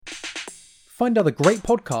find other great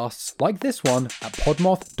podcasts like this one at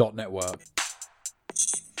podmoth.network.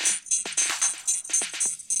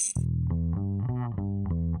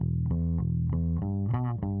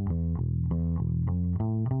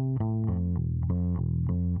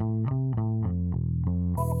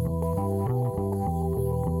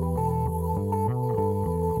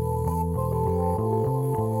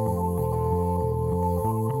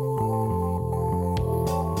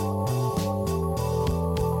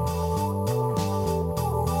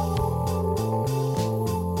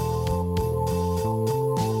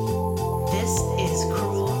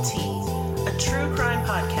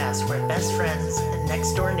 Where best friends and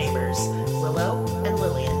next-door neighbors, Willow and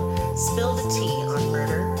Lillian, spill the tea on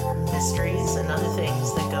murder, mysteries, and other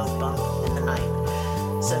things that go bump in the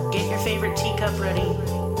night. So get your favorite teacup ready,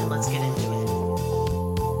 and let's get into it.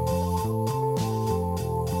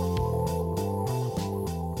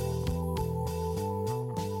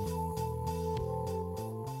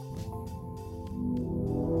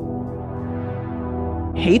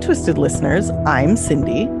 Hey, Twisted listeners, I'm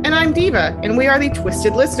Cindy. And I'm Diva, and we are the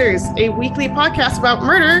Twisted Listeners, a weekly podcast about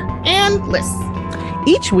murder and lists.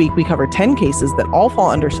 Each week, we cover 10 cases that all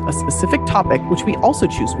fall under a specific topic, which we also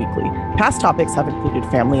choose weekly. Past topics have included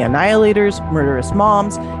family annihilators, murderous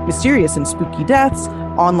moms, mysterious and spooky deaths,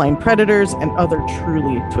 online predators, and other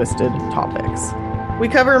truly twisted topics. We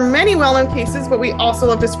cover many well-known cases, but we also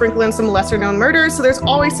love to sprinkle in some lesser-known murders, so there's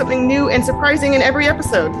always something new and surprising in every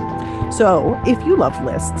episode. So, if you love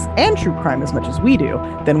lists and true crime as much as we do,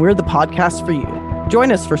 then we're the podcast for you.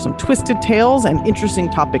 Join us for some twisted tales and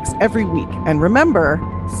interesting topics every week. And remember,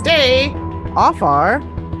 stay off our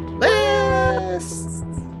lists.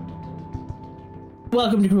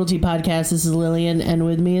 Welcome to Cruelty Podcast. This is Lillian, and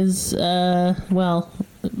with me is, not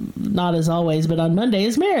as always, but on Monday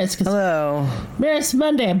is Maris. Hello. Maris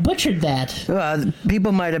Monday, I butchered that. Well,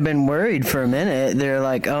 people might have been worried for a minute. They're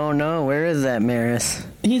like, oh no, where is that Maris?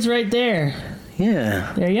 He's right there.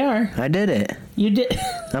 Yeah. There you are. I did it. You did.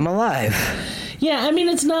 I'm alive. Yeah, I mean,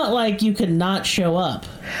 it's not like you could not show up.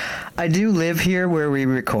 I do live here where we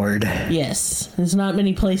record. Yes. There's not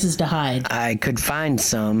many places to hide. I could find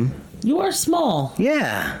some. You are small.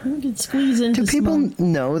 Yeah. You could squeeze into Do people small.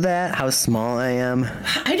 know that, how small I am?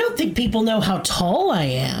 I don't think people know how tall I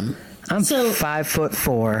am. I'm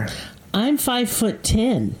 5'4". I'm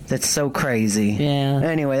 5'10". That's so crazy. Yeah.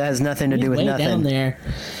 Anyway, that has nothing to do with way nothing. Down there.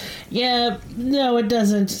 Yeah, no, it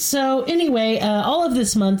doesn't. So anyway, all of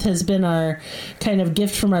this month has been our kind of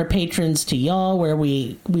gift from our patrons to y'all, where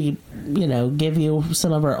we give you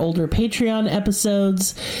some of our older Patreon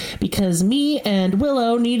episodes, because me and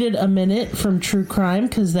Willow needed a minute from true crime,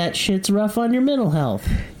 because that shit's rough on your mental health.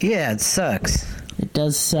 Yeah, it sucks. It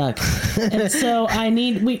does suck. And so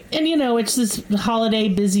it's this holiday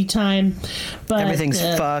busy time, but everything's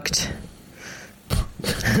fucked.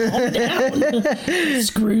 Calm down.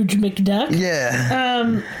 Scrooge McDuck.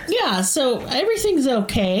 Yeah. So everything's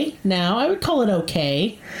okay now. I would call it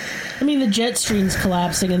okay. I mean, the jet stream's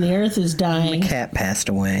collapsing and the earth is dying. My cat passed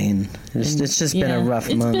away, and it's just been a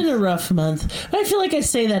rough month. It's been a rough month. But I feel like I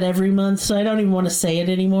say that every month, so I don't even want to say it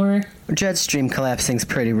anymore. Jet stream collapsing's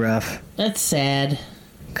pretty rough. That's sad.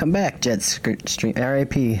 Come back, Jet Stream.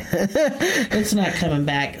 R.I.P. It's not coming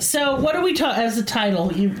back. So what are we talking, as a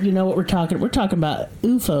title, you know what we're talking about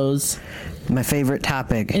UFOs. My favorite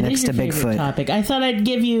topic, it next to Bigfoot. Topic. I thought I'd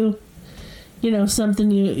give you, something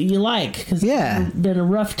you like, because it's been a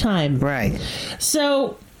rough time. Right.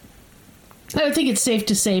 So I would think it's safe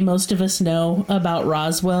to say most of us know about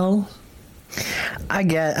Roswell.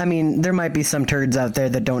 I mean, there might be some turds out there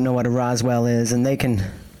that don't know what a Roswell is, and they can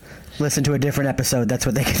listen to a different episode. That's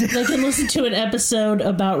what they can do. They can listen to an episode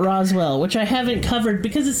about Roswell, which I haven't covered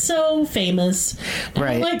because it's so famous.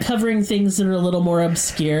 Right. I like covering things that are a little more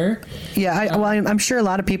obscure. Yeah, I'm sure a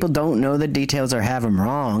lot of people don't know the details or have them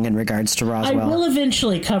wrong in regards to Roswell. I will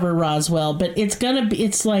eventually cover Roswell, but it's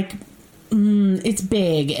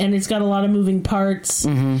big, and it's got a lot of moving parts,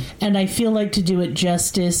 and I feel like to do it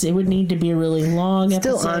justice, it would need to be a really long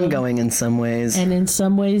episode. Still ongoing in some ways. And in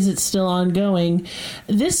some ways, it's still ongoing.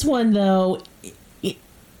 This one, though,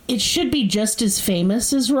 it should be just as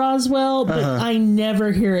famous as Roswell, but I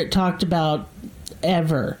never hear it talked about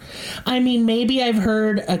ever. I mean, maybe I've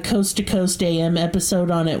heard a Coast to Coast AM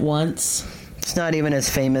episode on it once. It's not even as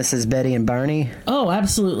famous as Betty and Barney? Oh,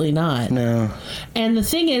 absolutely not. No. And the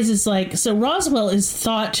thing is so Roswell is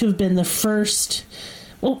thought to have been the first...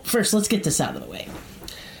 Well, first, let's get this out of the way.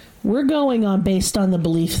 we're going on based on the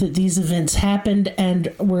belief that these events happened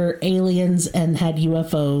and were aliens and had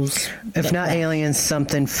UFOs. If not aliens,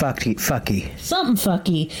 something fucky. Something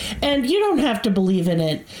fucky. And you don't have to believe in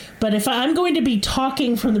it, but if I'm going to be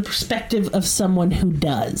talking from the perspective of someone who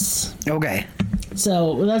does. Okay.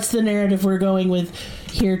 So that's the narrative we're going with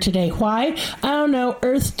here today. Why? I don't know.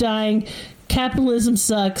 Earth's dying. Capitalism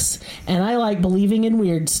sucks. And I like believing in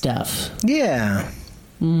weird stuff. Yeah.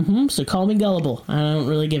 So call me gullible. I don't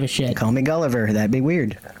really give a shit. Call me Gulliver. That'd be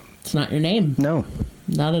weird. It's not your name. No.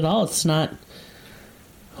 Not at all. It's not.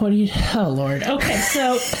 What do you... Oh, Lord. Okay,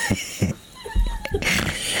 so...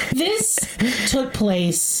 This took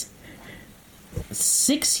place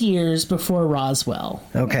 6 years before Roswell.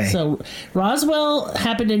 Okay. So Roswell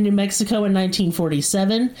happened in New Mexico in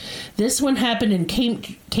 1947. This one happened in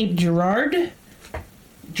Cape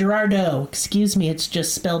Girardeau, excuse me, it's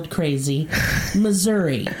just spelled crazy,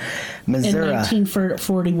 Missouri. In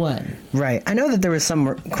 1941. Right. I know that there was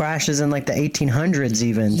some crashes in like the 1800s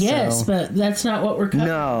even. Yes, so. but that's not what we're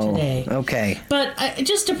covering today. Okay. But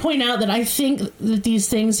just to point out that I think that these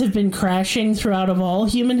things have been crashing throughout of all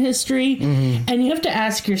human history. And you have to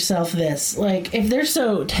ask yourself this. Like, if they're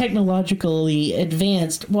so technologically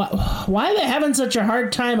advanced, why are they having such a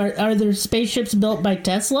hard time? Are there spaceships built by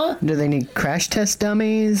Tesla? Do they need crash test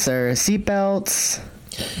dummies or seatbelts?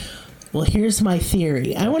 Well, here's my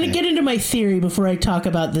theory. I want to get into my theory before I talk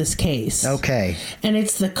about this case. Okay. And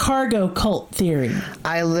it's the cargo cult theory.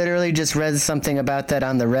 I literally just read something about that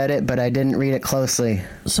on the Reddit, but I didn't read it closely.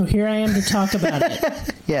 So here I am to talk about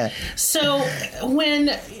it. Yeah. So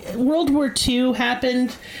when World War II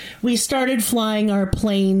happened, we started flying our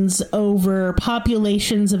planes over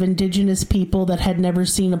populations of indigenous people that had never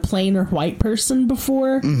seen a plane or white person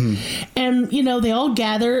before. And, you know, they all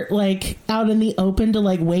gather like out in the open to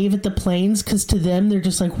like wave at the planes because to them they're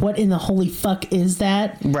just like, what in the holy fuck is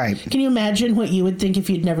that? Right. Can you imagine what you would think if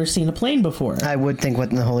you'd never seen a plane before? I would think,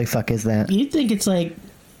 what in the holy fuck is that? You'd think it's like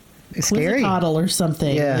scary. Quetzalcoatl or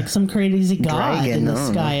something, Yeah. like some crazy god Dragon, in the I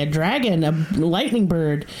don't sky, a dragon, a lightning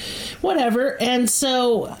bird, whatever. And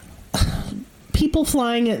so people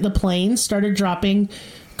flying at the planes started dropping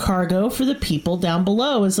cargo for the people down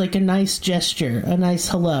below as like a nice gesture, a nice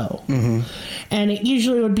hello. And it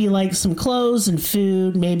usually would be like some clothes and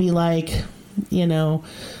food, maybe like, you know,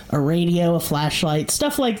 a radio, a flashlight,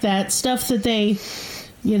 stuff like that, stuff that they,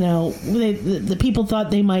 you know, the people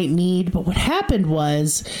thought they might need. But what happened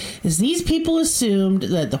is these people assumed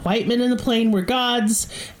that the white men in the plane were gods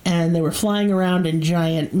and they were flying around in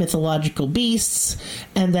giant mythological beasts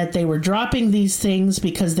and that they were dropping these things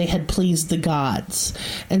because they had pleased the gods.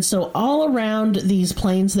 And so all around these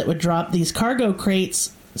planes that would drop these cargo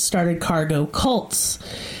crates started cargo cults.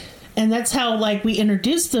 And that's how, like, we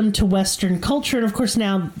introduced them to Western culture. And of course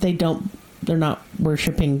now they're not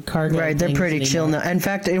worshiping cargo. Right, they're pretty anymore. chill now. In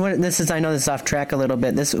fact, I know this is off track a little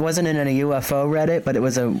bit. This wasn't in a UFO Reddit, but it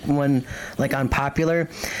was one like on Popular,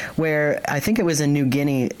 where I think it was in New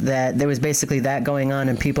Guinea that there was basically that going on,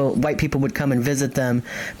 and white people would come and visit them,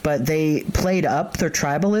 but they played up their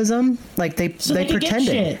tribalism, like they could pretended. get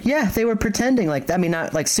shit. Yeah, they were pretending, like, I mean,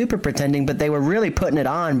 not like super pretending, but they were really putting it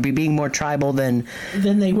on, being more tribal than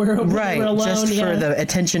they were. Right, they were alone, just for the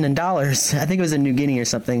attention and dollars. I think it was in New Guinea or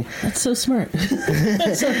something. That's so smart.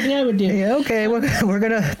 That's something I would do. Yeah, okay, we're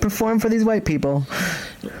gonna perform for these white people.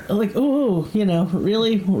 Like, ooh, you know,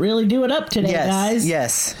 really do it up today, guys.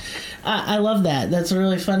 Yes. I love that. That's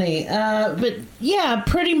really funny. But yeah,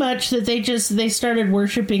 pretty much that they started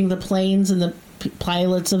worshiping the planes and the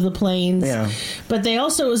pilots of the planes. Yeah. But they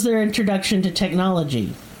also, it was their introduction to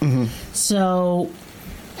technology. So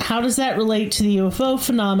how does that relate to the UFO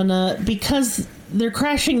phenomena? Because they're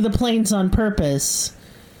crashing the planes on purpose.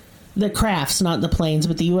 The crafts, not the planes,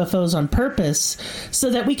 but the UFOs on purpose, so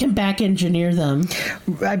that we can back engineer them.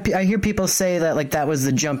 I hear people say that, like, that was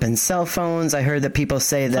the jump in cell phones. I heard that people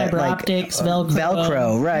say that Fiber like optics,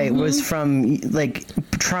 Velcro, right, was from like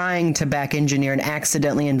trying to back engineer and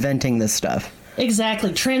accidentally inventing this stuff.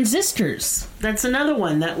 Exactly. Transistors. That's another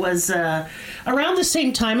one that was around the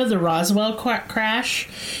same time of the Roswell crash.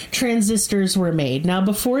 Transistors were made. Now,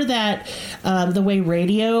 before that, the way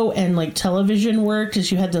radio and like television worked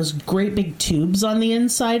is you had those great big tubes on the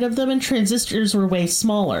inside of them, and transistors were way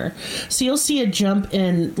smaller. So you'll see a jump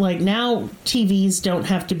in, like, now TVs don't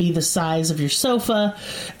have to be the size of your sofa,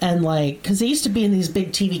 and like, because they used to be in these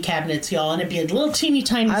big TV cabinets, y'all, and it'd be a little teeny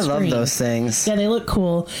tiny screen. I love those things. Yeah, they look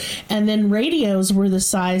cool. And then radios were the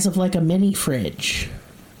size of like a mini fridge.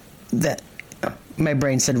 That my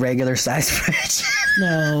brain said regular size fridge.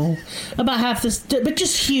 No, about half this, but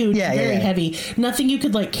just huge, very heavy. Nothing you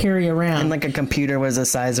could like carry around. And like a computer was the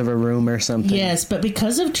size of a room or something. Yes, but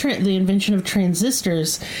because of the invention of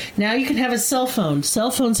transistors, now you can have a cell phone. Cell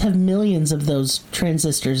phones have millions of those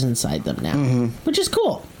transistors inside them now, which is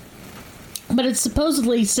cool. But it's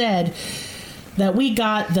supposedly said that we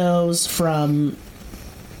got those from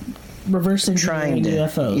reverse engineering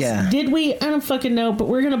UFOs. Yeah. Did we? I don't fucking know, but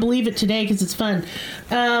we're going to believe it today because it's fun.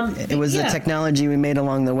 It was the technology we made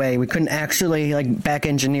along the way. We couldn't actually like back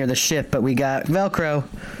engineer the ship, but we got Velcro.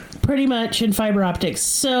 Pretty much in fiber optics.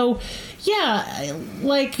 So, yeah,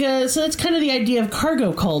 so that's kind of the idea of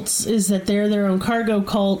cargo cults, is that they're their own cargo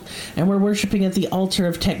cult, and we're worshiping at the altar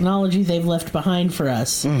of technology they've left behind for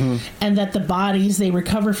us. And that the bodies they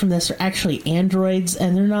recover from this are actually androids,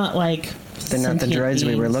 and they're not like... They're not the droids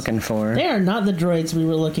we were looking for. They are not the droids we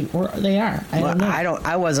were looking for. They are. I don't know.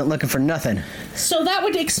 I wasn't looking for nothing. So that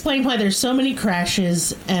would explain why there's so many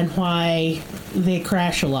crashes and why they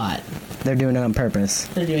crash a lot. They're doing it on purpose.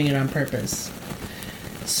 They're doing it on purpose.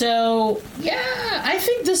 So, yeah, I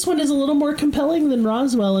think this one is a little more compelling than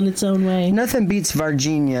Roswell in its own way. Nothing beats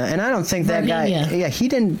Varginha, and I don't think that guy... Yeah,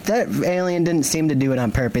 that alien didn't seem to do it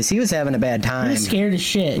on purpose. He was having a bad time. He was scared as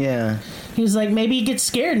shit. Yeah. He was like, maybe he gets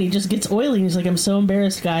scared and he just gets oily. He's like, I'm so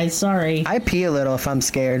embarrassed, guys. Sorry. I pee a little if I'm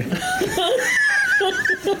scared.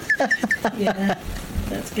 Yeah.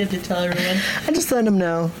 That's good to tell everyone. I just let them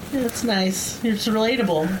know. Yeah, that's nice. It's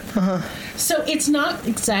relatable. So it's not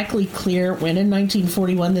exactly clear when in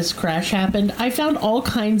 1941 this crash happened. I found all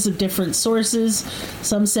kinds of different sources.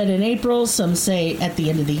 Some said in April, some say at the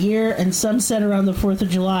end of the year, and some said around the 4th of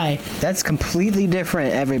July. That's completely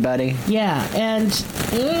different, everybody. Yeah, and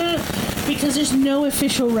because there's no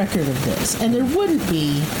official record of this, and there wouldn't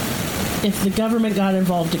be if the government got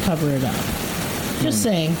involved to cover it up. Just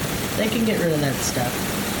saying. They can get rid of that stuff.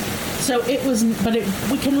 So it was,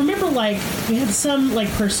 we can remember, we had some,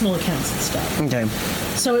 personal accounts and stuff. Okay.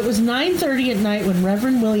 So it was 9:30 at night when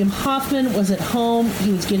Reverend William Hoffman was at home.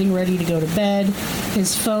 He was getting ready to go to bed.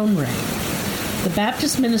 His phone rang. The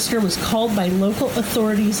Baptist minister was called by local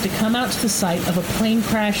authorities to come out to the site of a plane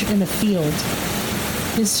crash in a field.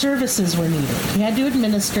 His services were needed. He had to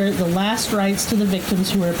administer the last rites to the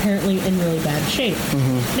victims who were apparently in really bad shape.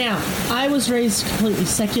 Now, I was raised completely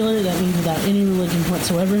secular. That means without any religion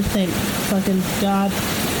whatsoever. Thank fucking God.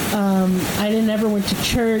 I never went to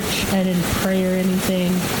church. I didn't pray or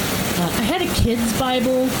anything. I had a kid's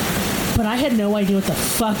Bible, but I had no idea what the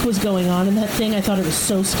fuck was going on in that thing. I thought it was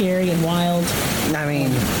so scary and wild. I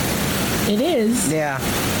mean... It is. Yeah.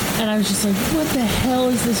 And I was just like, what the hell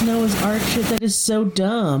is this Noah's Ark shit? That is so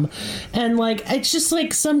dumb. And, it's just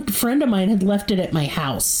some friend of mine had left it at my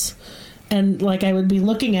house. And, I would be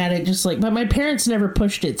looking at it just but my parents never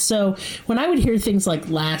pushed it. So when I would hear things like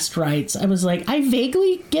last rites, I was like, I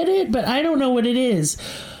vaguely get it, but I don't know what it is.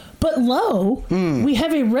 But we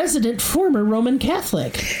have a resident former Roman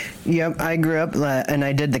Catholic. Yep, I grew up and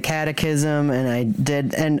I did the catechism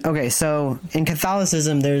okay, so in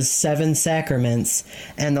Catholicism there's 7 sacraments,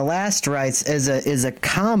 and the last rites is a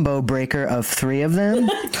combo breaker of 3 of them.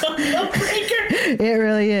 Combo breaker? It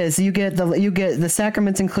really is. You get the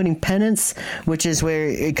sacraments including penance, which is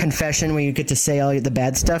where confession, where you get to say all the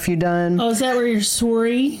bad stuff you've done. Oh, is that where you're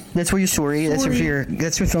sorry? That's where you're sorry. That's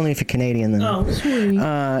only if you're Canadian though. Oh,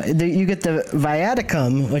 sorry. You get the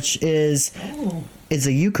viaticum, which is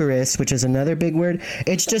a Eucharist, which is another big word.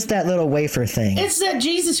 It's just that little wafer thing. It's that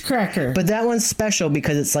Jesus cracker. But that one's special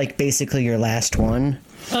because it's basically your last one.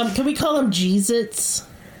 Can we call them Jesus?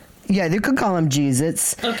 Yeah, you could call them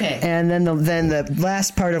Jesus. Okay. And then the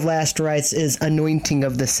last part of last rites is anointing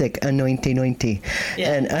of the sick, anointy.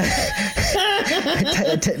 Yeah. And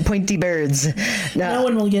pointy birds. Now, no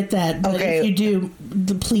one will get that. But if you do,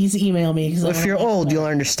 please email me. If you're old, you'll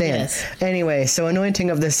understand. Yes. Anyway, so anointing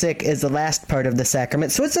of the sick is the last part of the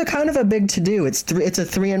sacrament. So it's a kind of a big to-do. It's a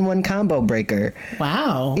 3-in-1 combo breaker.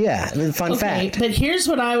 Wow. Yeah, fun fact. But here's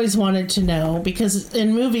what I always wanted to know, because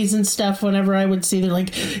in movies and stuff, whenever I would see, they're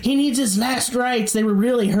like, he needs his last rites. They were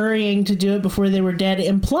really hurrying to do it before they were dead,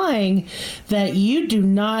 implying that you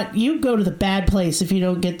go to the bad place if you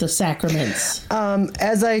don't get the sacraments.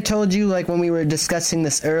 As I told you, when we were discussing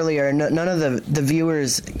this earlier, none of the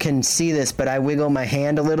viewers can see this, but I wiggle my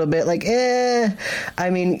hand a little bit, I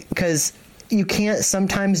mean, because you can't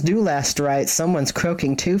sometimes do last rites. Someone's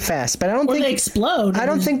croaking too fast, but I don't think they explode. I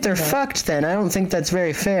don't think they're fucked. Then I don't think that's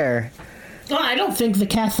very fair. Well, I don't think the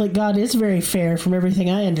Catholic God is very fair, from everything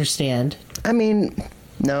I understand. I mean,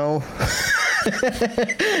 no.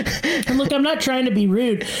 And look, I'm not trying to be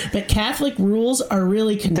rude, but Catholic rules are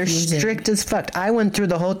really They're confusing. strict as fuck. I went through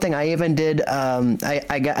the whole thing. I even did.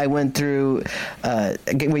 I went through where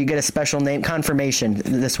you get a special name, confirmation.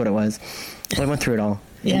 That's what it was. I went through it all.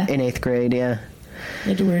 Yeah. In 8th grade. Yeah. You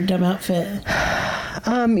had to wear a dumb outfit.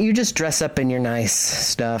 You just dress up in your nice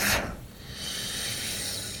stuff.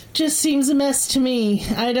 Just seems a mess to me.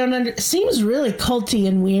 I don't seems really culty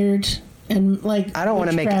and weird and like. I don't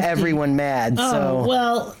want to make witchcrafty. everyone mad. Oh, so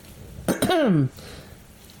well,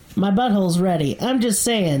 my butthole's ready. I'm just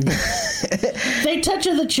saying. They touch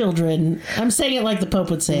of the children. I'm saying it like the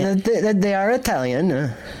Pope would say it. they are Italian.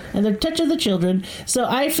 And they're touch of the children. So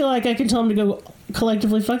I feel like I can tell them to go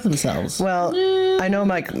collectively fuck themselves. Well, I know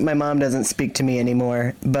my mom doesn't speak to me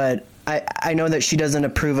anymore, but I know that she doesn't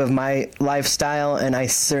approve of my lifestyle, and I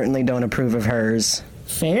certainly don't approve of hers.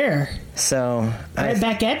 Fair. So Right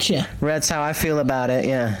back at you. That's how I feel about it.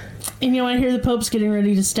 Yeah. And you know, I hear the Pope's getting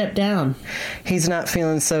ready to step down. He's not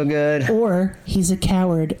feeling so good. Or he's a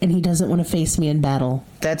coward and he doesn't want to face me in battle.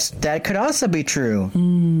 That could also be true.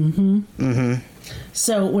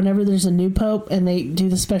 So whenever there's a new Pope and they do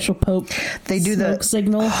the special Pope They do smoke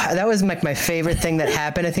signal. That was like my favorite thing that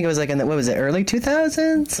happened. I think it was like in the, what was it, early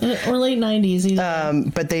 2000s? Or late 90s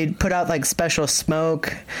either. But they put out like special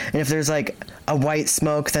smoke, and if there's like a white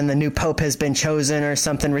smoke, then the new Pope has been chosen or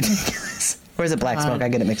something ridiculous. Or is it black smoke? I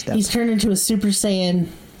get it mixed up. He's turned into a Super Saiyan.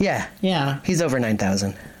 Yeah. Yeah. He's over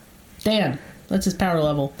 9,000. Damn. That's his power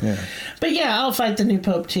level. Yeah. But yeah, I'll fight the new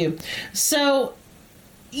Pope too. So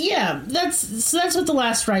yeah, that's what the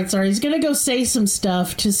last rites are. He's gonna go say some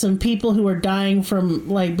stuff to some people who are dying from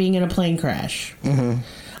like being in a plane crash. Mm-hmm.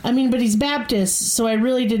 I mean, but he's Baptist, so I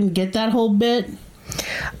really didn't get that whole bit.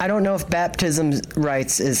 I don't know if baptism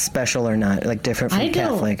rites is special or not, like different from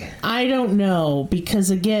Catholic. I don't know, because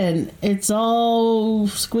again, it's all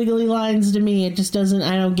squiggly lines to me. It just doesn't,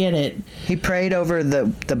 I don't get it. He prayed over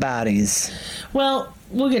the bodies. Well,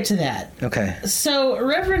 we'll get to that. Okay. So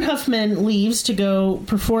Reverend Huffman leaves to go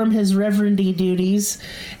perform his reverendy duties,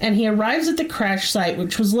 and he arrives at the crash site,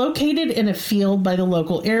 which was located in a field by the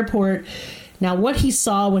local airport. Now, what he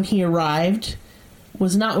saw when he arrived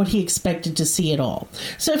was not what he expected to see at all.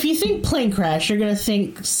 So if you think plane crash, you're going to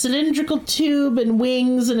think cylindrical tube and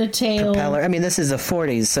wings and a tail. Propeller. I mean, this is the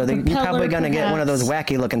 40s, so you're probably going to get one of those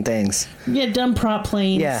wacky looking things. Yeah, dumb prop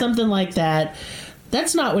plane, something like that.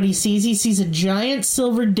 That's not what he sees. He sees a giant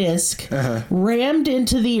silver disc rammed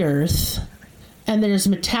into the earth, and there's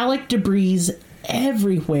metallic debris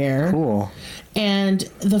everywhere. Cool. And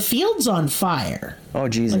the field's on fire. Oh,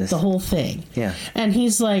 Jesus. Like the whole thing. Yeah. And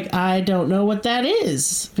he's like, I don't know what that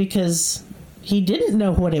is, because he didn't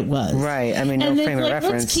know what it was. Right. I mean, no frame of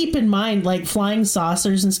reference. Let's keep in mind, like flying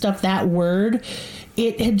saucers and stuff, that word,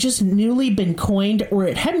 it had just newly been coined, or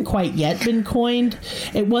it hadn't quite yet been coined.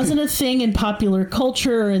 It wasn't a thing in popular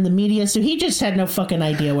culture or in the media, so he just had no fucking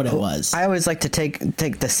idea what it was. I always like to take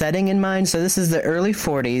the setting in mind. So this is the early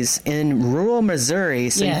 40s in rural Missouri,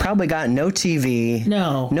 so you probably got no TV.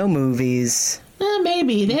 No movies.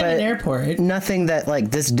 Maybe. They have an airport. Nothing that, like,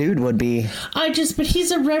 this dude would be. But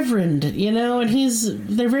he's a reverend, you know, and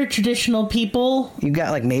they're very traditional people. You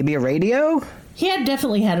got, like, maybe a radio? He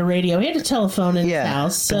definitely had a radio. He had a telephone in his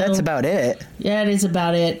house. So, but that's about it. Yeah, it is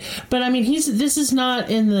about it. But I mean, this is not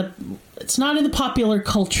in the popular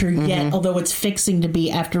culture yet, although it's fixing to be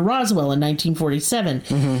after Roswell in 1947.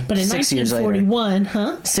 But in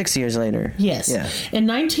 1941, 6 years later. Yes. Yeah. In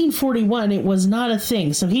 1941, it was not a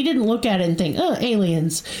thing. So he didn't look at it and think, oh,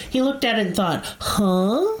 aliens. He looked at it and thought,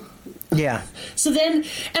 huh? Yeah. So then,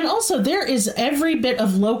 and also there is every bit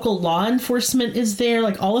of local law enforcement is there.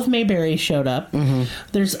 Like all of Mayberry showed up.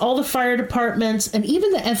 There's all the fire departments, and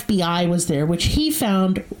even the FBI was there, which he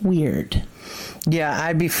found weird. Yeah,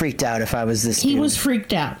 I'd be freaked out if I was this dude. He was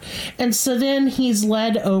freaked out. And so then he's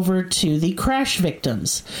led over to the crash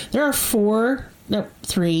victims. There are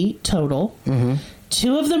 3 total.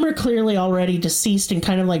 Two of them are clearly already deceased and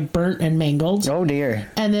kind of like burnt and mangled. Oh, dear.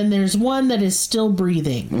 And then there's one that is still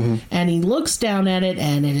breathing. And he looks down at it,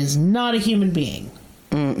 and it is not a human being.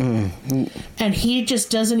 And he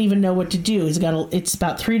just doesn't even know what to do. It's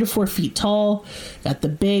about 3 to 4 feet tall, got the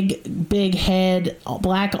big head,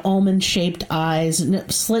 black almond shaped eyes,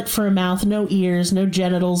 slit for a mouth, no ears, no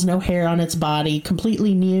genitals, no hair on its body,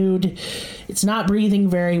 completely nude. It's not breathing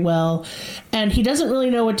very well, and he doesn't really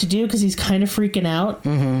know what to do because he's kind of freaking out.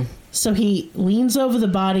 So he leans over the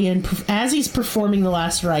body, and as he's performing the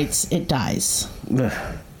last rites, it dies.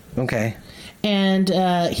 Okay. And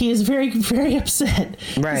he is very, very upset.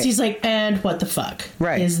 Right. He's like, and what the fuck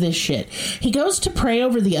is this shit? He goes to pray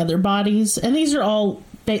over the other bodies, and these are all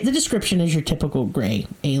the description is your typical gray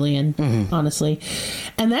alien, honestly.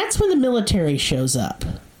 And that's when the military shows up.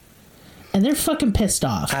 And they're fucking pissed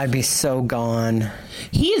off. I'd be so gone.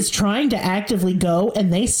 He is trying to actively go,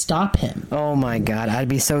 and they stop him. Oh my God, I'd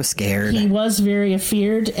be so scared. He was very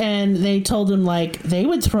afeared, and they told him, like, they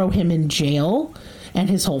would throw him in jail and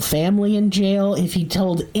his whole family in jail if he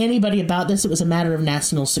told anybody about this. It was a matter of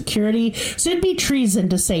national security. So it'd be treason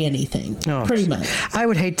to say anything, pretty much. I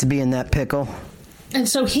would hate to be in that pickle. And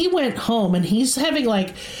so he went home, and he's having,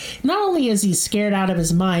 like, not only is he scared out of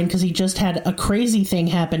his mind because he just had a crazy thing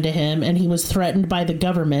happen to him and he was threatened by the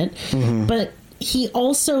government, but he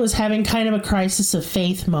also is having kind of a crisis of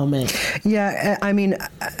faith moment. Yeah, I mean,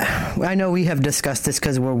 I know we have discussed this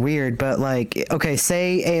because we're weird, but like, okay,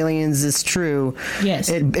 say aliens is true. Yes.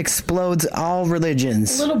 It explodes all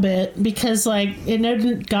religions. A little bit, because like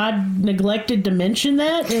God neglected to mention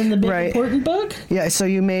that in the big important book. Yeah, so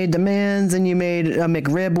you made demands and you made a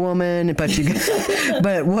McRib woman, but you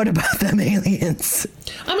but what about them aliens?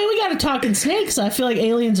 I mean, we got a talking snakes. I feel like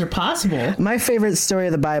aliens are possible. My favorite story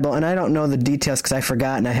of the Bible, and I don't know the details because I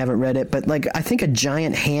forgot and I haven't read it, but like I think a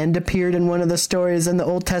giant hand appeared in one of the stories in the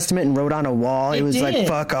Old Testament and wrote on a wall. It was did. Like,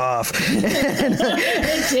 fuck off.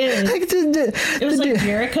 It did. It was like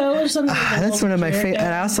Jericho or something. That's one of my favorite.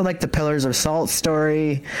 And I also like the Pillars of Salt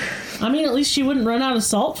story. I mean, at least she wouldn't run out of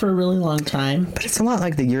salt for a really long time. But it's a lot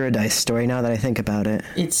like the Eurydice story now that I think about it.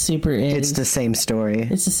 It's super It's the same story.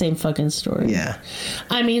 It's the same fucking story. Yeah.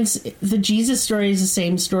 I mean, the Jesus story is the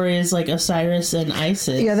same story as like Osiris and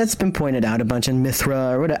Isis. Yeah, that's been pointed out a bunch in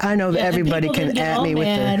Mithra or whatever. I know that everybody can at me with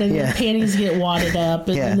and their panties get wadded up,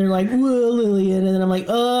 and then they're like, "Whoa, Lillian," and then I'm like,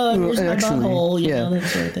 "Oh, here's my butthole," you know, that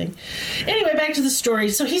sort of thing. Anyway, back to the story.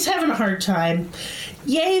 So he's having a hard time.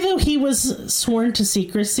 Yay, though he was sworn to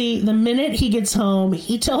secrecy, the minute he gets home,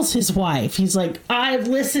 he tells his wife, he's like,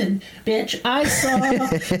 listen, bitch, I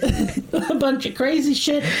saw a bunch of crazy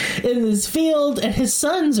shit in this field, and his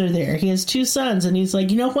sons are there. He has 2 sons, and he's like,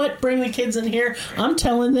 you know what? Bring the kids in here. I'm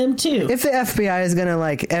telling them, too. If the FBI is going to,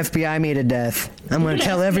 like, FBI me to death, I'm going to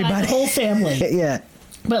tell everybody. The whole family. Yeah.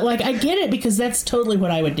 But, like, I get it, because that's totally what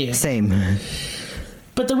I would do. Same.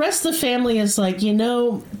 But the rest of the family is like, you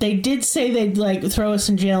know, they did say they'd, like, throw us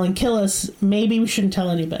in jail and kill us. Maybe we shouldn't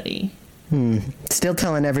tell anybody. Still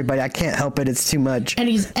telling everybody. I can't help it. It's too much. And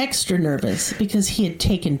he's extra nervous because he had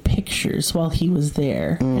taken pictures while he was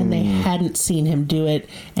there. And they hadn't seen him do it.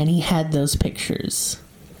 And he had those pictures.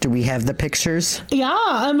 Do we have the pictures? Yeah,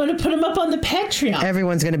 I'm going to put them up on the Patreon.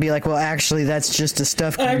 Everyone's going to be like, well, actually, that's just a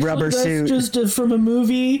stuffed rubber suit. That's just from a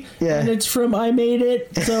movie. Yeah. And it's from I Made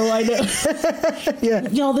It, so I know. Yeah.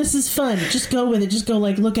 Y'all, this is fun. Just go with it. Just go,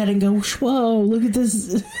 like, look at it and go, whoa, look at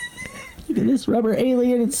this. Look at this rubber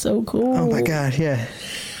alien. It's so cool. Oh, my God, yeah.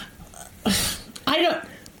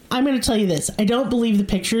 I'm going to tell you this. I don't believe the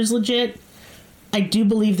picture is legit. I do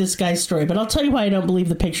believe this guy's story, but I'll tell you why I don't believe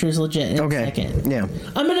the picture is legit in a second. Yeah.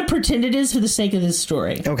 I'm going to pretend it is for the sake of this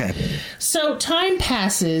story. Okay. So time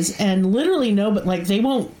passes, and literally they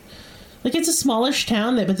won't, like, it's a smallish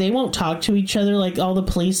town, but they won't talk to each other, like all the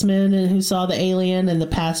policemen and who saw the alien and the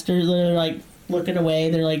pastor, they're like looking away.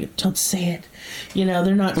 They're like, don't say it. You know,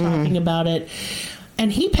 they're not talking about it.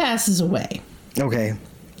 And he passes away. Okay.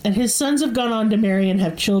 And his sons have gone on to marry and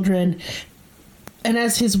have children. And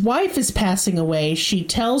as his wife is passing away, she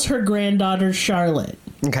tells her granddaughter, Charlotte.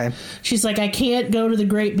 Okay. She's like, I can't go to the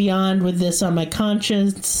great beyond with this on my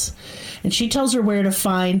conscience. And she tells her where to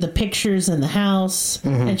find the pictures in the house.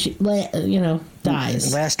 And she,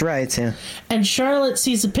 dies. Last rites, yeah. And Charlotte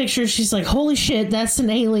sees the picture. She's like, holy shit, that's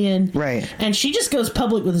an alien. Right. And she just goes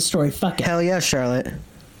public with the story. Fuck it. Hell yeah, Charlotte.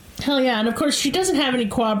 Hell yeah. And of course, she doesn't have any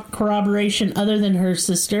corroboration other than her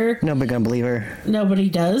sister. Nobody gonna believe her. Nobody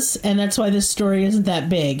does. And that's why this story isn't that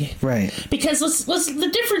big. Right. Because the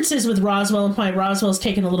difference is with Roswell, and why Roswell's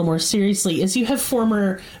taken a little more seriously, is you have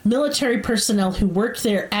former military personnel who worked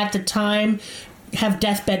there at the time have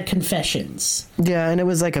deathbed confessions. Yeah, and it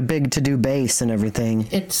was like a big to-do base and everything.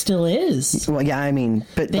 It still is. Well, yeah, I mean,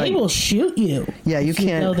 but they will shoot you. Yeah, you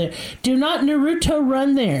can't go there. Do not Naruto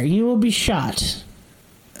run there. You will be shot.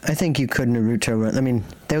 I think you could Naruto run. I mean,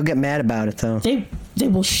 they'll get mad about it, though. They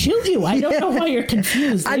will shoot you. I don't know why you're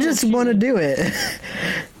confused. I just want to do it.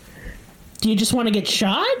 Do you just want to get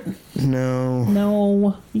shot? No.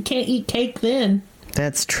 No. You can't eat cake then.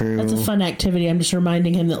 That's true. That's a fun activity. I'm just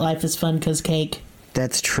reminding him that life is fun because cake.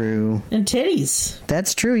 That's true. And titties.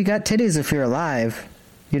 That's true. You got titties if you're alive.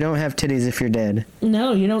 You don't have titties if you're dead.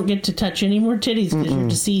 No, you don't get to touch any more titties because you're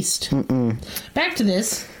deceased. Back to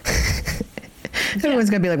this. Everyone's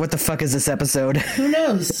gonna be like, "What the fuck is this episode?" Who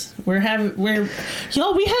knows? We haven't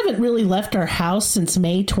really left our house since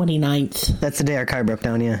May 29th That's the day our car broke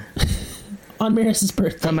down. Yeah, on Maris's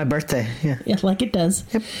birthday. on my birthday. Yeah, Yeah, like it does.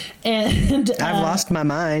 Yep. And I've lost my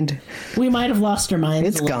mind. we might have lost our minds.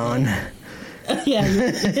 It's a little gone. bit.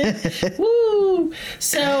 Yeah. Woo.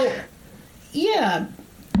 So, yeah.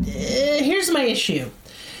 Here's my issue.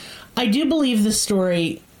 I do believe the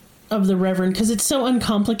story of the Reverend because it's so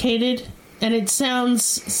uncomplicated and it sounds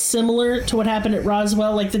similar to what happened at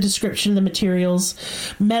Roswell, like the description of the materials,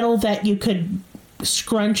 metal that you could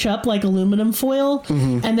scrunch up like aluminum foil,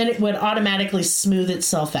 and then it would automatically smooth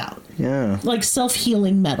itself out, Yeah. like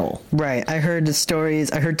self-healing metal. Right. I heard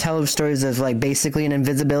tell of stories of like basically an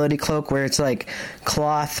invisibility cloak where it's like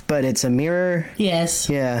cloth, but it's a mirror. Yes.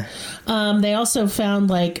 Yeah. They also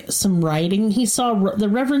found like some writing. The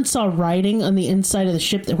Reverend saw writing on the inside of the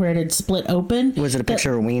ship where it had split open. Was it a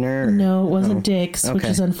picture of a wiener? No, it wasn't dicks, which Okay.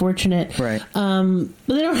 is unfortunate. Right.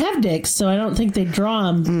 But they don't have dicks, so I don't think they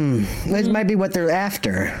draw them. It might be what they're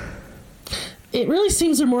after. It really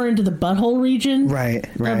seems they're more into the butthole region. Right.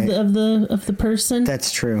 Right. Of the person.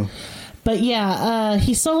 That's true. But yeah,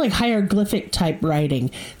 he saw like hieroglyphic type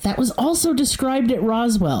writing that was also described at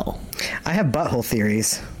Roswell. I have butthole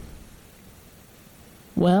theories.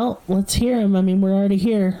 Well, let's hear him. I mean, we're already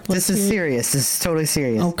here. This is serious. This is totally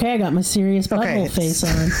serious. Okay, I got my serious butthole Okay. face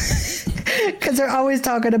on. Because they're always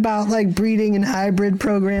talking about like breeding and hybrid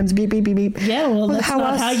programs. Beep, beep, beep, beep. Yeah, well, that's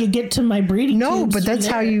not how you get to my breeding No, tubes but that's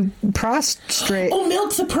from how there. you prostrate. Oh,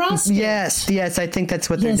 milk the prostate. Yes, I think that's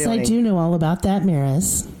what Yes, they're doing. I do know all about that,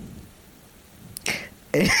 Maris.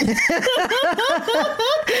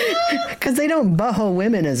 Because they don't butthole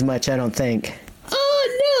women as much, I don't think.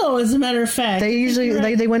 No, as a matter of fact. They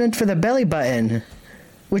usually they went in for the belly button,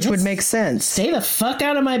 which would make sense. Stay the fuck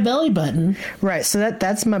out of my belly button. Right, so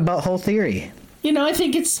that's my butthole theory. You know, I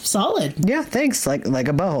think it's solid. Yeah, thanks. Like a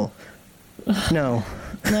butthole. No.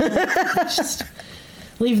 Just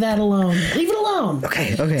leave that alone. Leave it alone.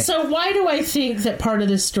 Okay. So why do I think that part of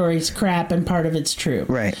this story's crap and part of it's true?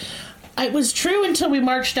 Right. It was true until we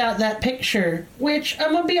marched out that picture, which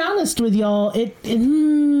I'm gonna be honest with y'all.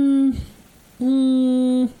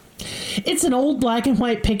 It's an old black and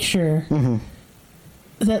white picture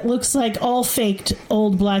that looks like all faked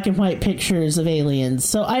old black and white pictures of aliens.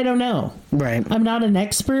 So I don't know. Right. I'm not an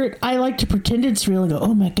expert. I like to pretend it's real and go,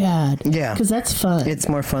 oh my God. Yeah. Because that's fun. It's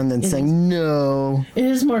more fun than saying no. It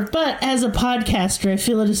is more. But as a podcaster, I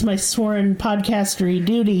feel it is my sworn podcastery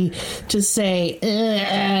duty to say,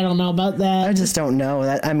 I don't know about that. I just don't know.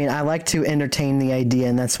 I mean, I like to entertain the idea,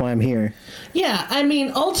 and that's why I'm here. Yeah, I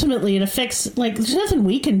mean, ultimately it affects, like, there's nothing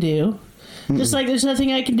we can do. Just like there's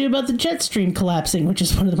nothing I can do about the jet stream collapsing, which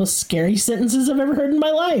is one of the most scary sentences I've ever heard in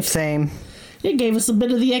my life. Same. It gave us a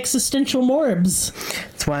bit of the existential morbs.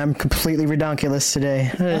 That's why I'm completely redonkulous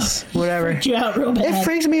today. Whatever. Freaked you out real bad. It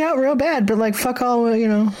freaks me out real bad, but like, fuck all, you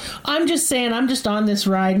know. I'm just saying, I'm just on this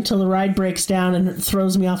ride until the ride breaks down and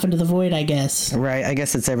throws me off into the void, I guess. Right, I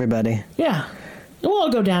guess it's everybody. Yeah. We'll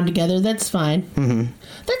all go down together. That's fine. Mm-hmm.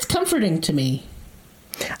 That's comforting to me.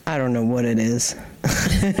 I don't know what it is.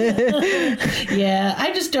 Yeah,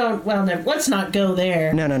 I just don't. Well, let's not go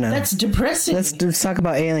there. No. That's depressing. Let's talk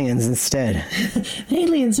about aliens instead.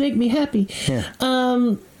 Aliens make me happy. Yeah.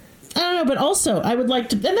 I don't know, but also I would like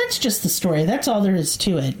to, and that's just the story. That's all there is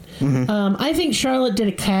to it. I think Charlotte did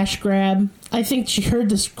a cash grab. I think she heard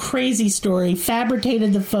this crazy story,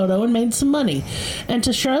 fabricated the photo, and made some money. And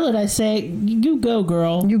to Charlotte, I say, you go,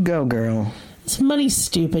 girl. You go, girl. It's money's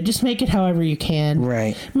stupid. Just make it however you can.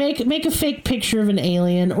 Right. Make a fake picture of an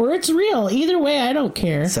alien, or it's real. Either way, I don't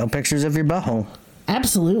care. Sell pictures of your butthole.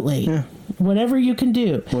 Absolutely. Yeah. Whatever you can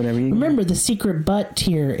do. Whatever you Remember, the secret butt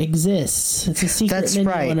tier exists. It's a secret That's menu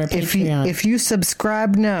right. on our Patreon. If you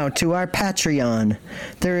subscribe now to our Patreon,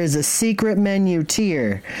 there is a secret menu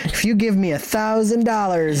tier. If you give me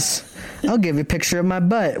 $1,000, I'll give you a picture of my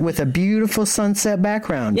butt with a beautiful sunset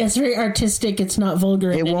background. Yeah, it's very artistic. It's not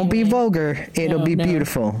vulgar. It won't be vulgar. It'll be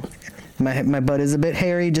beautiful. My butt is a bit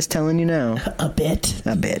hairy, just telling you now. A bit.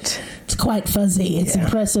 It's quite fuzzy. It's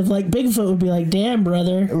impressive. Like Bigfoot would be like, damn,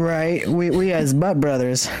 brother. Right. We as butt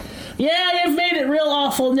brothers. Yeah, you've made it real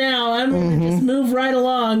awful now. I'm going to just move right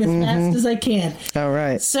along as fast as I can. All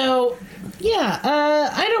right. So, yeah,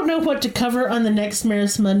 I don't know what to cover on the next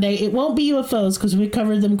Maris Monday. It won't be UFOs because we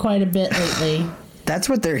covered them quite a bit lately. That's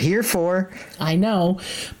what they're here for. I know,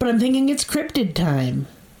 but I'm thinking it's cryptid time.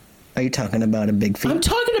 Are you talking about a big feet? I'm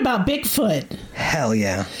talking about Bigfoot. Hell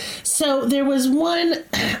yeah. So there was one,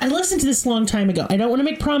 I listened to this a long time ago. I don't want to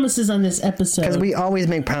make promises on this episode. Because we always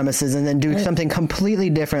make promises and then do something completely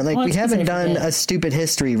different. Like, Well, we it's 'cause haven't I done forget. a stupid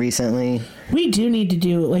history recently. We do need to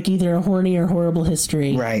do like either a horny or horrible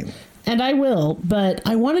history. Right. And I will, but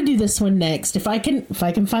I want to do this one next if I can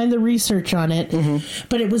find the research on it.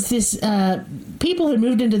 But it was this people had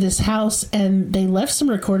moved into this house and they left some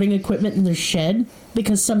recording equipment in their shed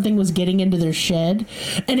because something was getting into their shed,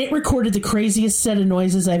 and it recorded the craziest set of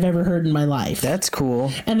noises I've ever heard in my life. That's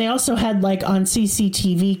cool. And they also had, like, on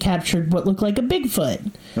CCTV captured what looked like a Bigfoot.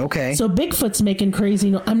 Okay. So Bigfoot's making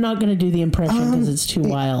crazy. I'm not going to do the impression because it's too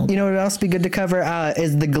wild. You know what else would be good to cover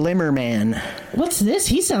is the Glimmer Man. What's this?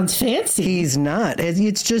 He sounds fancy. He's not.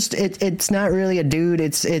 It's just it's not really a dude.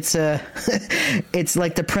 It's it's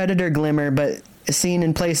like the Predator Glimmer, but seen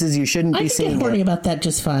in places you shouldn't I be can seeing get horny it. about that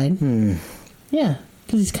just fine. Yeah,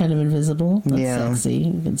 because he's kind of invisible. That's Yeah. sexy.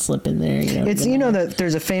 You can slip in there. It's that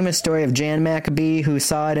there's a famous story of Jan Maccabee who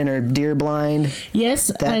saw it in her deer blind. Yes,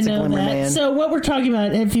 I That's a know Glimmer that. Man. So what we're talking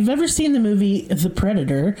about, if you've ever seen the movie The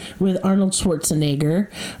Predator with Arnold Schwarzenegger,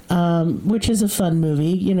 which is a fun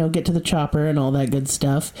movie, get to the chopper and all that good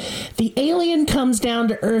stuff. The alien comes down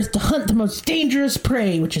to Earth to hunt the most dangerous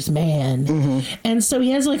prey, which is man. Mm-hmm. And so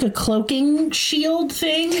he has like a cloaking shield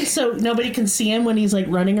thing, so nobody can see him when he's like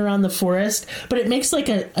running around the forest, but it makes like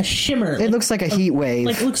a shimmer. It looks like a heat wave.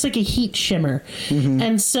 Like, it looks like a heat shimmer. Mm-hmm.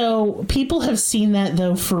 And so people have seen that,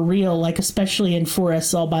 though, for real, like especially in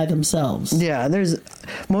forests all by themselves. Yeah, there's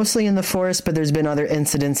mostly in the forest, but there's been other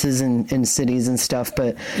incidences in cities and stuff.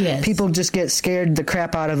 But Yes. people just get scared the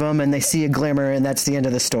crap out of them, and they see a glimmer, and that's the end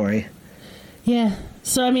of the story. Yeah.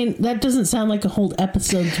 So, I mean, that doesn't sound like a whole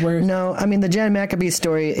episode's worth. No, I mean, the Jan Maccabee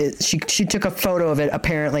story, she took a photo of it,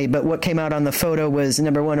 apparently, but what came out on the photo was,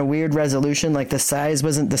 number one, a weird resolution, like the size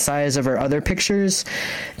wasn't the size of her other pictures,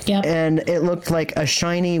 Yep. and it looked like a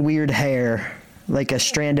shiny, weird hair, like a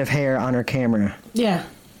strand of hair on her camera. Yeah.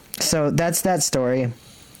 So that's that story.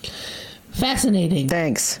 Fascinating.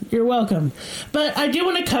 Thanks. You're welcome. But I do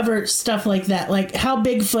want to cover stuff like that, like how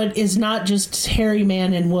Bigfoot is not just hairy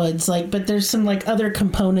man in woods, but there's some like other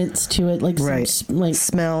components to it, like Right. some like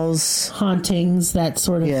Smells. hauntings, that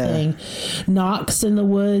sort of Yeah. thing. Knocks in the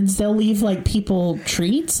woods. They'll leave like people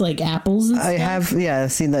treats, like apples and I stuff.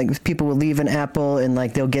 have, seen like people will leave an apple and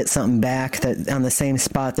like they'll get something back that on the same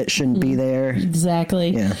spot that shouldn't be there.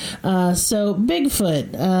 Exactly. Yeah. So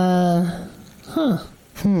Bigfoot.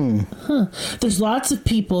 There's lots of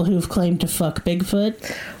people who've claimed to fuck Bigfoot.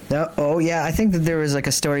 Oh yeah, I think that there was like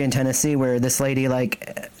a story in Tennessee where this lady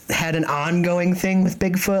like had an ongoing thing with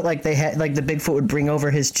Bigfoot. Like they had like the Bigfoot would bring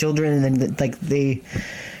over his children, and then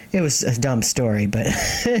it was a dumb story, but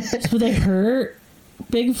So they hurt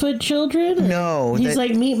Bigfoot children? No, He's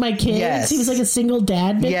like, meet my kids. Yes. He was like a single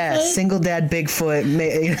dad Bigfoot. yeah, single dad Bigfoot.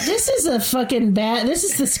 This is a fucking bad. This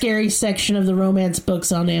is the scary section of the romance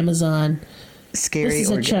books on Amazon. Scary. This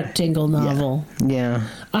is a Chuck Tingle novel. Yeah.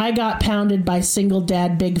 I got pounded by single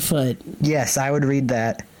dad Bigfoot. Yes, I would read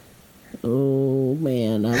that. Oh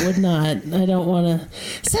man, I would not. I don't want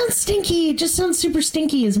to. Sounds stinky. It just sounds super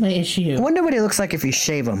stinky. Is my issue. I wonder what he looks like if you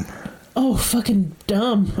shave him. Oh, fucking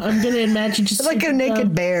dumb. I'm gonna imagine just Like a super naked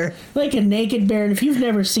dumb. bear. Like a naked bear. And if you've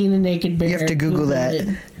never seen a naked bear, You have to Google that. it.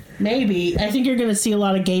 Maybe. I think you're gonna see a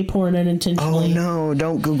lot of gay porn Oh unintentionally. no,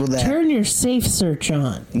 don't Google that. Turn your safe search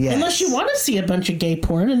on. Yes. Unless you want to see a bunch of gay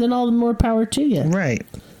porn, and then all the more power to you. Right.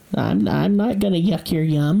 I'm not gonna yuck your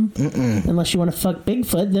yum. Unless you want to fuck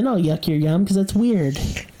Bigfoot, then I'll yuck your yum because that's weird.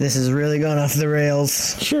 This has really gone off the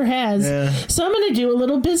rails. Sure has. Yeah. So I'm gonna do a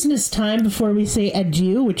little business time before we say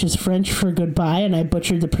adieu, which is French for goodbye, and I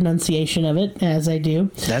butchered the pronunciation of it as I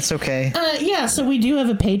do. That's okay. Yeah, so we do have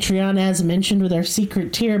a Patreon, as mentioned, with our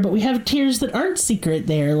secret tier, but we have tiers that aren't secret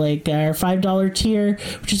there, like our $5 tier,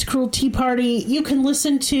 which is Cruel Tea Party. You can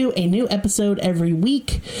listen to a new episode every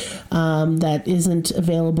week that isn't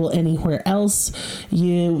available anywhere else. We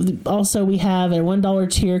have a $1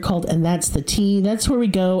 tier called And That's the Tea. That's where we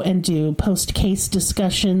go and do post-case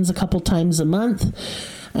discussions a couple times a month.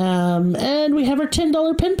 And we have our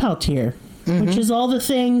 $10 Pen Pal tier, which is all the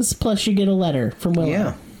things, plus you get a letter from Willow.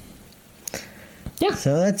 Yeah. Yeah.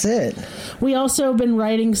 So that's it. We also have been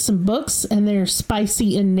writing some books, and they're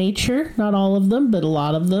spicy in nature. Not all of them, but a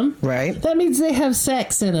lot of them. Right. That means they have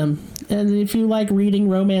sex in them. And if you like reading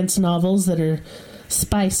romance novels that are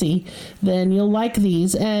spicy, then you'll like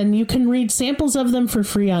these. And you can read samples of them for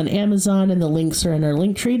free on Amazon, and the links are in our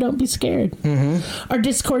link tree. Don't be scared. Our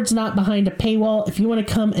Discord's not behind a paywall. If you want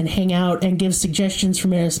to come and hang out and give suggestions for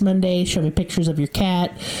Maris Monday, show me pictures of your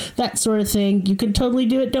cat, that sort of thing, you can totally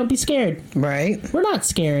do it. Don't be scared. Right? We're not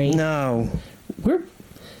scary. No. We're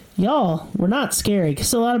not scary.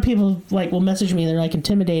 Because a lot of people will message me. They're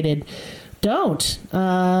intimidated. Don't.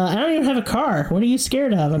 I don't even have a car. What are you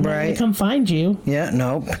scared of? I'm not going to come find you. Yeah,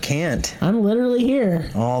 nope, can't. I'm literally here.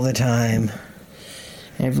 All the time.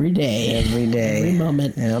 Every day. Every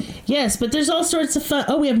moment. Yep. Yes, but there's all sorts of fun.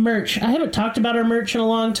 Oh, we have merch. I haven't talked about our merch in a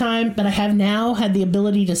long time, but I have now had the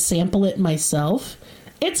ability to sample it myself.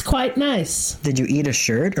 It's quite nice. Did you eat a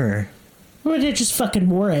shirt or? Or I just fucking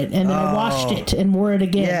wore it, and then I washed it and wore it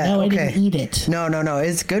again. Yeah, no, okay. I didn't eat it. No.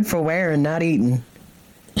 It's good for wearing, not eating.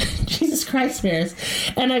 Jesus Christ, Maris.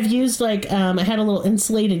 And I've used I had a little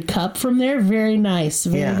insulated cup from there. Very nice.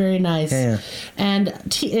 Very nice. Yeah. And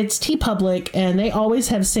it's TeePublic, and they always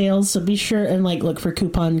have sales, so be sure and look for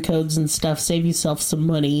coupon codes and stuff. Save yourself some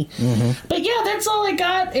money. But yeah, that's all I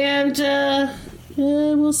got, and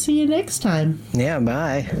we'll see you next time. Yeah,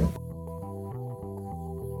 bye.